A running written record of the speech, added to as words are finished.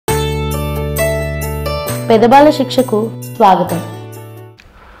పెద్ద బాలశిక్షకు స్వాగతం.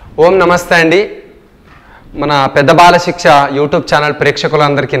 ఓం నమస్తే అండి. మన పెద్ద బాలశిక్ష యూట్యూబ్ ఛానల్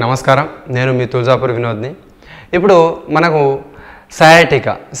ప్రేక్షకులందరికీ నమస్కారం. నేను మీ తుల్జాపూర్ వినోద్ని. ఇప్పుడు మనకు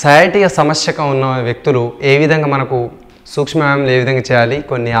సయాటికా సమస్యగా ఉన్న వ్యక్తులు ఏ విధంగా మనకు సూక్ష్మవ్యాయామం ఏ విధంగా చేయాలి,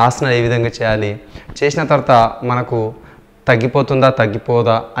 కొన్ని ఆసనాలు ఏ విధంగా చేయాలి, చేసిన తర్వాత మనకు తగ్గిపోతుందా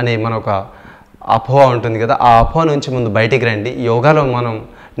తగ్గిపోదా అనే మనొక అపోహ ఉంటుంది కదా, ఆ అపోహ నుంచి ముందు బయటికి రండి. యోగాలో మనం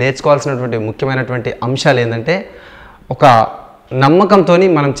నేర్చుకోవాల్సినటువంటి ముఖ్యమైనటువంటి అంశాలు ఏంటంటే, ఒక నమ్మకంతో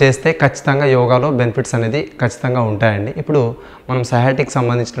మనం చేస్తే ఖచ్చితంగా యోగాలో బెనిఫిట్స్ అనేది ఖచ్చితంగా ఉంటాయండి. ఇప్పుడు మనం సయాటిక్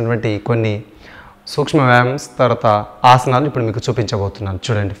సంబంధించినటువంటి కొన్ని సూక్ష్మ వ్యాయామం తర్వాత ఆసనాలు ఇప్పుడు మీకు చూపించబోతున్నాను.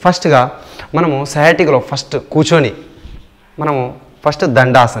 చూడండి, ఫస్ట్గా మనము సయాటిక్లో ఫస్ట్ కూర్చొని మనము ఫస్ట్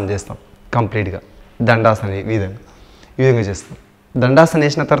దండాసన చేస్తాం. కంప్లీట్గా దండాసన ఈ విధంగా చేస్తాం. దండాసన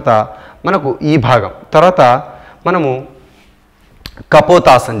వేసిన తర్వాత మనకు ఈ భాగం తర్వాత మనము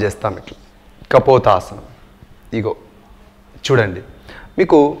కపోతాసన చేస్తాం. ఇట్లా కపోతాసనం ఇగో చూడండి,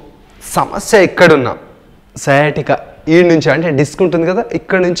 మీకు సమస్య ఎక్కడున్నా సయాటికా ఈ నుంచి అంటే డిస్క్ ఉంటుంది కదా,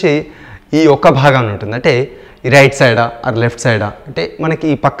 ఇక్కడ నుంచి ఈ ఒక్క భాగం ఉంటుంది. అంటే ఈ రైట్ సైడా ఆర్ లెఫ్ట్ సైడా అంటే మనకి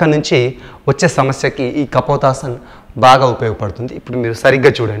ఈ పక్క నుంచి వచ్చే సమస్యకి ఈ కపోతాసన బాగా ఉపయోగపడుతుంది. ఇప్పుడు మీరు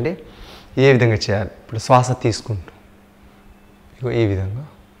సరిగ్గా చూడండి ఏ విధంగా చేయాలి. ఇప్పుడు శ్వాస తీసుకుంటూ ఇగో ఈ విధంగా,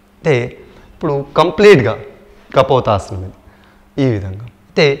 అంటే ఇప్పుడు కంప్లీట్గా కపోతాసనం ఇది ఈ విధంగా.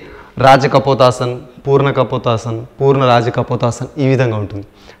 అయితే రాజకపోతాసన్, పూర్ణ కపోతాసన్, పూర్ణ రాజకపోతాసన్ ఈ విధంగా ఉంటుంది.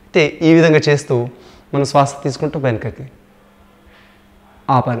 అయితే ఈ విధంగా చేస్తూ మనం శ్వాస తీసుకుంటూ వెనకకి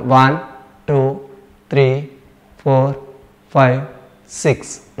ఆపాలి. 1 2 3 4 5 6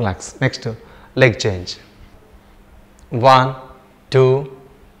 రిలాక్స్. Next leg change. 1 2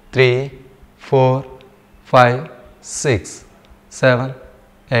 3 4 5 6 7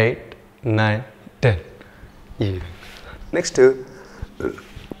 8 9 10 ఈ విధంగా. నెక్స్ట్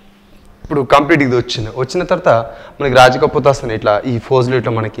ఇప్పుడు కంప్లీట్ ఇది వచ్చిన తర్వాత మనకి రాజకపోతాసన ఇట్లా ఈ ఫోజ్లో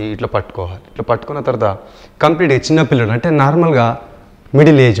ఇట్లా మనకి ఇట్లా పట్టుకోవాలి. ఇట్లా పట్టుకున్న తర్వాత కంప్లీట్గా చిన్నపిల్లలు అంటే నార్మల్గా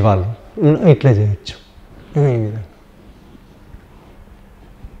మిడిల్ ఏజ్ వాళ్ళు ఇట్లా చేయొచ్చు. ఈ విధంగా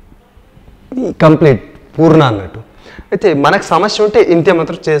ఇది కంప్లీట్ పూర్ణ అన్నట్టు. అయితే మనకు సమస్య ఉంటే ఇంతే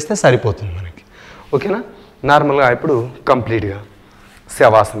మాత్రం చేస్తే సరిపోతుంది మనకి, ఓకేనా. నార్మల్గా ఇప్పుడు కంప్లీట్గా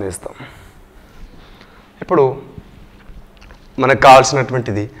శవాసన వేస్తాం. ఇప్పుడు మనకు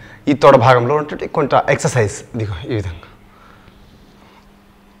కావాల్సినటువంటిది ఈ తొడ భాగంలో ఉంటే కొంత ఎక్సర్సైజ్. ఇదిగో ఈ విధంగా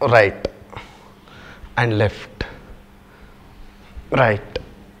right and left, right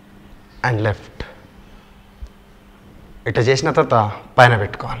and left ఇట్లా చేసిన తర్వాత పైన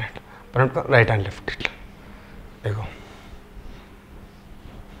పెట్టుకోవాలి. రైట్ అండ్ లెఫ్ట్ ఇట్లా ఇగో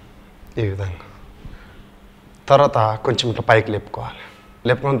ఈ విధంగా. తర్వాత కొంచెం ఇట్లా పైకి లేపుకోవాలి.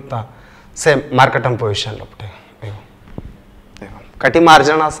 లేపుకున్నంత సేమ్ మర్కటం పొజిషన్లో ఒకటి కటి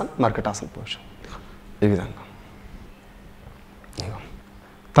మార్జనాసన్, మర్కటాసన్ పొజిషన్ ఈ విధంగా.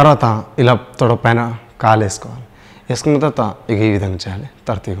 తర్వాత ఇలా తొడ పైన కాలు వేసుకోవాలి. వేసుకున్న తర్వాత ఇక ఈ విధంగా చేయాలి.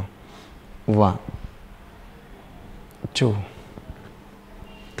 తర్వాత ఇగో 1 2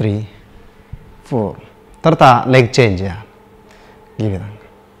 3 4 తర్వాత లెగ్ చేంజ్ చేయాలి ఈ విధంగా.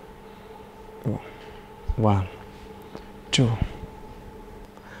 1 2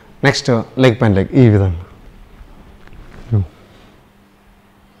 నెక్స్ట్ లెగ్ పైన లెగ్ ఈ విధంగా.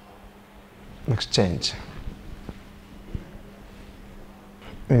 నెక్స్ట్ చేంజ్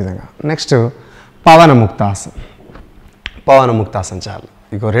ఈ విధంగా. నెక్స్ట్ పవనముక్తాసన చేయాలి.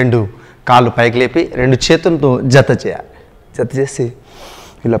 ఇగో 2 కాళ్ళు పైకి లేపి 2 చేతులతో జత చేయాలి. జత చేసి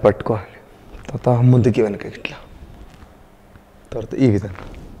ఇలా పట్టుకోవాలి. తర్వాత ముందుకి వెనక ఇట్లా. తర్వాత ఈ విధంగా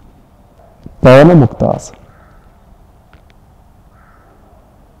పవనముక్తాసన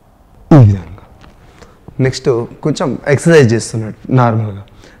ఈ విధంగా. నెక్స్ట్ కొంచెం ఎక్సర్సైజ్ చేస్తున్నాడు నార్మల్గా,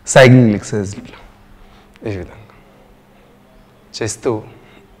 సైక్లింగ్ ఎక్సర్సైజ్ ఇట్లా ఈ విధంగా చేస్తూ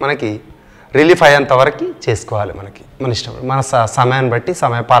మనకి రిలీఫ్ అయ్యేంత వరకు చేసుకోవాలి. మన ఇష్టం, మన సమయాన్ని బట్టి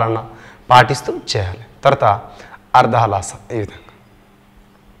సమయపాలన పాటిస్తూ చేయాలి. తర్వాత అర్ధహలాసన ఈ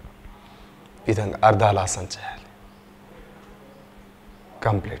విధంగా అర్ధహలాసన చేయాలి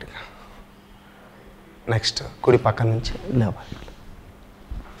కంప్లీట్గా. నెక్స్ట్ కుడి పక్క నుంచి లేవాలి.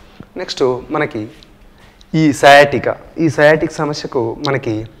 నెక్స్ట్ మనకి ఈ సయాటిక్ సమస్యకు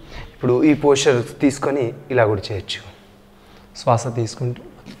మనకి ఇప్పుడు ఈ పోస్చర్ తీసుకొని ఇలా కూడా చేయొచ్చు. శ్వాస తీసుకుంటూ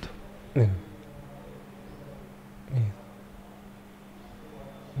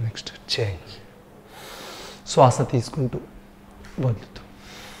నెక్స్ట్ చేంజ్, శ్వాస తీసుకుంటూ వదులుతూ.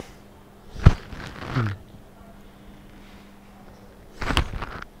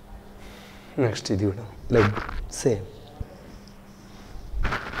 నెక్స్ట్ ఇది కూడా లెగ్ సేమ్.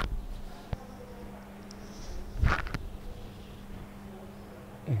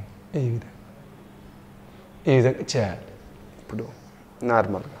 ఈ విధంగా ఈ విధంగా చేయాలి. ఇప్పుడు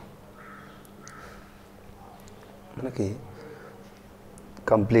నార్మల్గా మనకి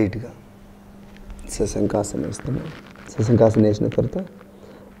కంప్లీట్గా శశంకాసన వేస్తున్నాం. శశంకాసన వేసిన తర్వాత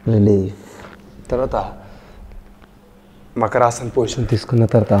రిలీఫ్. తర్వాత మకరాసన పొజిషన్ తీసుకున్న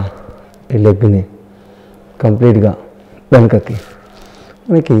తర్వాత ఈ లెగ్ని కంప్లీట్గా వెనకకి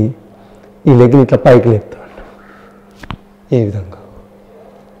మనకి ఈ లెగ్ని ఇట్లా పైకి లేపుతాం. ఈ విధంగా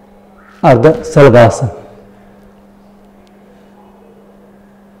అర్ధ సలభాసన.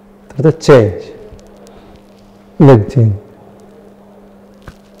 తర్వాత చేంజ్, లెగ్ చేంజ్.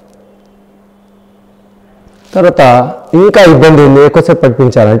 తర్వాత ఇంకా ఇబ్బంది ఉంది, ఎక్కువసేపు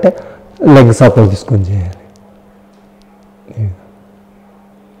పడిపించాలంటే లెగ్ సపోర్ట్ తీసుకొని చేయాలి.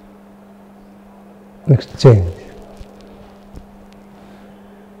 Next change.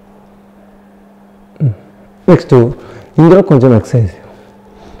 నెక్స్ట్ ఇందులో కొంచెం ఎక్సర్సైజ్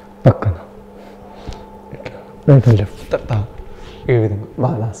పక్కన ఇట్లా రైట్ అండ్ లెఫ్ట్. తర్వాత ఈ విధంగా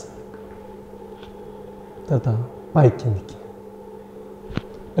బాలాసన. తర్వాత పైకి కిందికి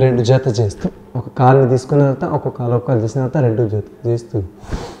 2 జత చేస్తూ ఒక కాలుని తీసుకున్న తర్వాత ఒక కాలు చేసిన తర్వాత 2 జత చేస్తూ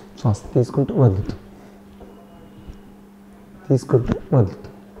శ్వాస తీసుకుంటూ వదులుతూ వదులుతూ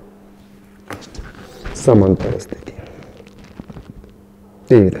సమాంతర స్థితి.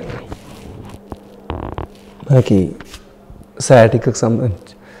 ఈ విధంగా మనకి సయాటిక్కి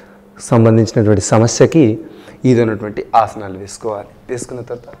సంబంధించినటువంటి సమస్యకి ఇదన్నటువంటి ఆసనాలు వేసుకోవాలి. వేసుకున్న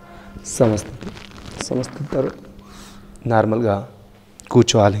తర్వాత సమస్థితి తర్వాత నార్మల్గా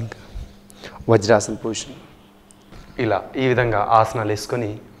కూర్చోవాలి. ఇంకా వజ్రాసన పొజిషన్. ఇలా ఈ విధంగా ఆసనాలు వేసుకొని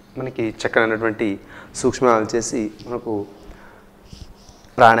మనకి చక్కనైనటువంటి సూక్ష్మాలు చేసి మనకు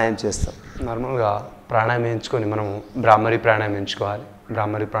ప్రాణాయామం చేస్తాం. నార్మల్గా ప్రాణాయామం ఎంచుకొని మనము బ్రాహ్మరి ప్రాణాయామం ఎంచుకోవాలి.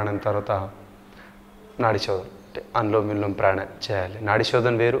 బ్రాహ్మరి ప్రాణాయామం తర్వాత నాడి శోధన అంటే అనులోమ విలోమ ప్రాణాయామం చేయాలి. నాడి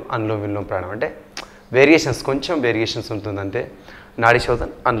శోధన వేరు, అనులోమ విలోమ ప్రాణాయామం అంటే కొంచెం వేరియేషన్స్ ఉంటుందంటే నాడి శోధన,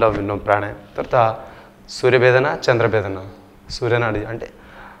 అనులోమ విలోమ ప్రాణాయామం. తర్వాత సూర్యభేదన, చంద్రభేదన. సూర్యనాడి అంటే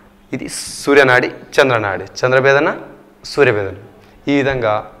ఇది సూర్యనాడి, చంద్రనాడి, చంద్రభేదన, సూర్యభేదన. ఈ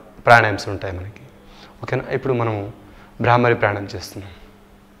విధంగా ప్రాణాయామ్స్ ఉంటాయి మనకి. ఓకేనా? ఇప్పుడు మనము బ్రాహ్మరి ప్రాణాయామం చేస్తున్నాం.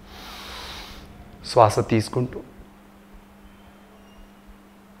 శ్వాస తీసుకుంటూ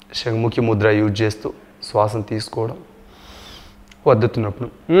శంఖముఖి ముద్ర యూజ్ చేస్తూ శ్వాసను తీసుకోవడం. వదులుతున్నప్పుడు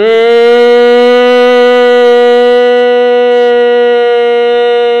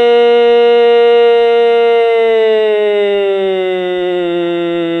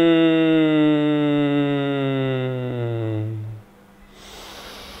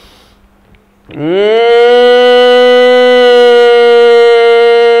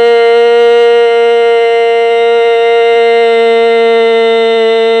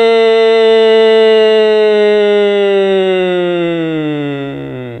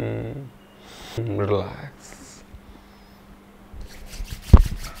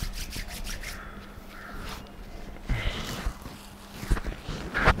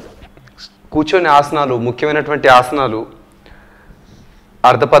కూర్చొని ఆసనాలు, ముఖ్యమైనటువంటి ఆసనాలు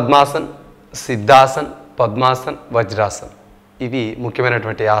అర్ధపద్మాసన్, సిద్ధాసన్, పద్మాసన్, వజ్రాసన్. ఇవి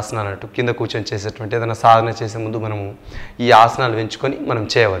ముఖ్యమైనటువంటి ఆసనాలు అన్నట్టు. కింద కూర్చొని చేసేటువంటి ఏదైనా సాధన చేసే ముందు మనము ఈ ఆసనాలు ఎంచుకొని మనం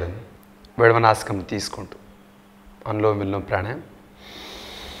చేయవలను. విడవనాసికం తీసుకుంటూ अनुलोम विलोम प्राणायाम।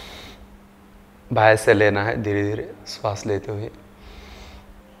 बाहर से लेना है धीरे धीरे, श्वास लेते हुए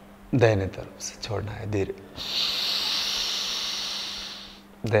दाहिने तरफ से छोड़ना है धीरे,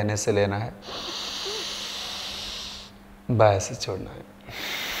 दाहिने से लेना है, बाएं से छोड़ना है।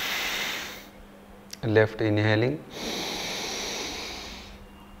 Left inhaling,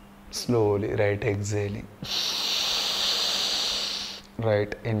 slowly right exhaling,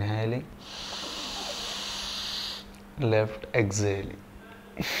 right inhaling, left exhaling,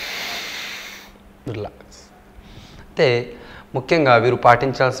 relax. అంటే ముఖ్యంగా వీరు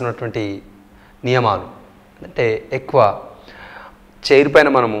పాటించాల్సినటువంటి నియమాలు అంటే ఎక్కువ చైర్ పైన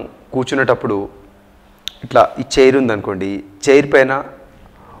మనము కూర్చునేటప్పుడు ఇట్లా ఈ చైర్ ఉందనుకోండి, చైర్ పైన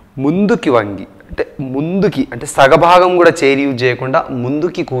ముందుకి వంగి అంటే సగభాగం కూడా చైర్ యూజ్ చేయకుండా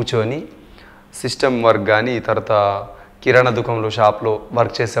ముందుకి కూర్చొని సిస్టమ్ వర్క్ కానీ, తర్వాత కిరాణా దుకాణంలో షాప్లో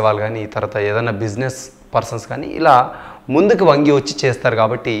వర్క్ చేసే వాళ్ళు కానీ, తర్వాత ఏదైనా బిజినెస్ పర్సన్స్ కానీ ఇలా ముందుకు వంగి వచ్చి చేస్తారు.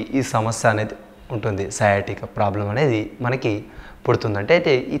 కాబట్టి ఈ సమస్య అనేది ఉంటుంది, సయాటికా ప్రాబ్లం అనేది మనకి పుడుతుంది.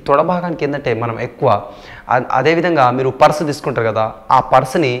 అయితే ఈ తొడ భాగానికి ఏంటంటే మనం ఎక్కువ అదేవిధంగా మీరు పర్సు తీసుకుంటారు కదా, ఆ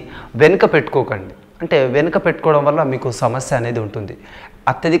పర్సుని వెనుక పెట్టుకోకండి. అంటే వెనుక పెట్టుకోవడం వల్ల మీకు సమస్య అనేది ఉంటుంది.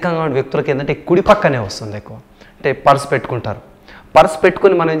 అత్యధికంగా వ్యక్తులకు ఏంటంటే కుడి పక్కనే వస్తుంది ఎక్కువ. అంటే పర్సు పెట్టుకుంటారు, పర్సు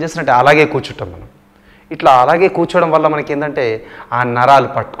పెట్టుకొని మనం ఏం చేస్తున్నట్టే అలాగే కూర్చుంటాం. మనం ఇట్లా అలాగే కూర్చోవడం వల్ల మనకి ఏంటంటే ఆ నరాలు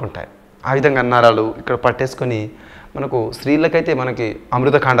పట్టుకుంటాయి. ఆ విధంగా నరాలు ఇక్కడ పట్టేసుకొని మనకు స్త్రీలకైతే మనకి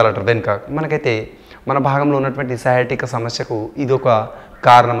అమృతకాండాలు అంటారు వెనుక, మనకైతే మన భాగంలో ఉన్నటువంటి సయాటికా సమస్యకు ఇది ఒక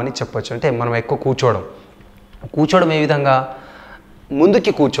కారణమని చెప్పొచ్చు. అంటే మనం ఎక్కువ కూర్చోవడం ఏ విధంగా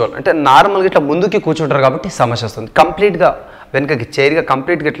ముందుకి కూర్చోవాలి అంటే నార్మల్గా ఇట్లా ముందుకి కూర్చుంటారు కాబట్టి సమస్య వస్తుంది. కంప్లీట్గా వెనుకకి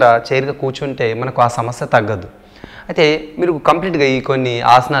కంప్లీట్గా ఇట్లా చైర్గా కూర్చుంటే మనకు ఆ సమస్య తగ్గదు. అయితే మీరు కంప్లీట్గా ఈ కొన్ని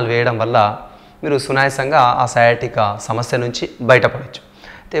ఆసనాలు వేయడం వల్ల మీరు సునాయాసంగా ఆ సయాటికా సమస్య నుంచి బయటపడవచ్చు.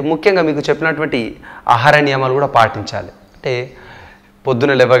 అయితే ముఖ్యంగా మీకు చెప్పినటువంటి ఆహార నియమాలు కూడా పాటించాలి. అంటే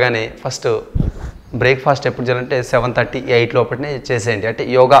పొద్దున లేవగానే ఫస్ట్ బ్రేక్ఫాస్ట్ ఎప్పుడు చేయాలంటే 7:30, 8 లోపలనే చేసేయండి. అంటే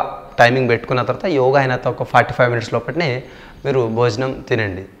యోగా టైమింగ్ పెట్టుకున్న తర్వాత యోగా అయిన తర్వాత ఒక 45 మినిట్స్ లోపలనే మీరు భోజనం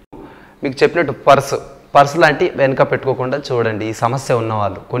తినండి. మీకు చెప్పినట్టు పర్సు లాంటి వెనుక పెట్టుకోకుండా చూడండి. ఈ సమస్య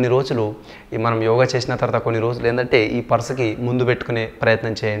ఉన్నవాళ్ళు కొన్ని రోజులు మనం యోగా చేసిన తర్వాత కొన్ని రోజులు ఏంటంటే ఈ పర్సుకి ముందు పెట్టుకునే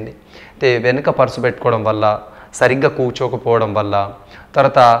ప్రయత్నం చేయండి. అయితే వెనుక పర్సు పెట్టుకోవడం వల్ల, సరిగ్గా కూర్చోకపోవడం వల్ల,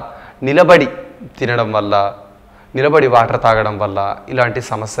 తర్వాత నిలబడి తినడం వల్ల, నిలబడి వాటర్ తాగడం వల్ల ఇలాంటి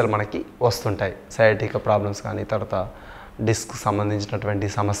సమస్యలు మనకి వస్తుంటాయి. సయాటికా ప్రాబ్లమ్స్ కానీ, తర్వాత డిస్క్ సంబంధించినటువంటి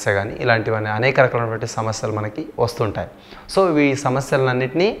సమస్య కానీ, ఇలాంటివన్నీ అనేక రకాలైనటువంటి సమస్యలు మనకి వస్తుంటాయి. సో ఈ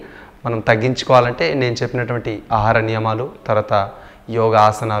సమస్యలన్నింటినీ మనం తగ్గించుకోవాలంటే నేను చెప్పినటువంటి ఆహార నియమాలు, తర్వాత యోగా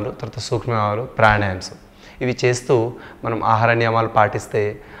ఆసనాలు, తర్వాత సూక్ష్మలు, ప్రాణాయామ్స్ ఇవి చేస్తూ మనం ఆహార నియమాలు పాటిస్తే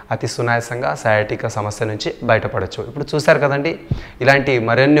అతి సునాయాసంగా సయాటికా సమస్య నుంచి బయటపడవచ్చు. ఇప్పుడు చూశారు కదండి, ఇలాంటి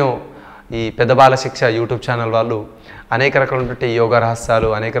మరెన్నో ఈ పెద్ద బాలశిక్ష యూట్యూబ్ ఛానల్ వాళ్ళు అనేక రకాలైనటువంటి యోగా రహస్యాలు,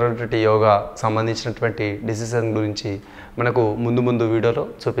 అనేక రకాలైనటువంటి యోగా సంబంధించినటువంటి డిసిజన్ గురించి మనకు ముందు వీడియోలో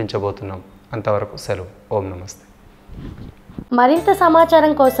చూపించబోతున్నాం. అంతవరకు సెలవు. ఓం నమస్తే. మరింత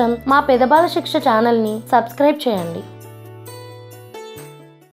సమాచారం కోసం మా పెద్ద బాలశిక్ష ఛానల్ని సబ్స్క్రైబ్ చేయండి.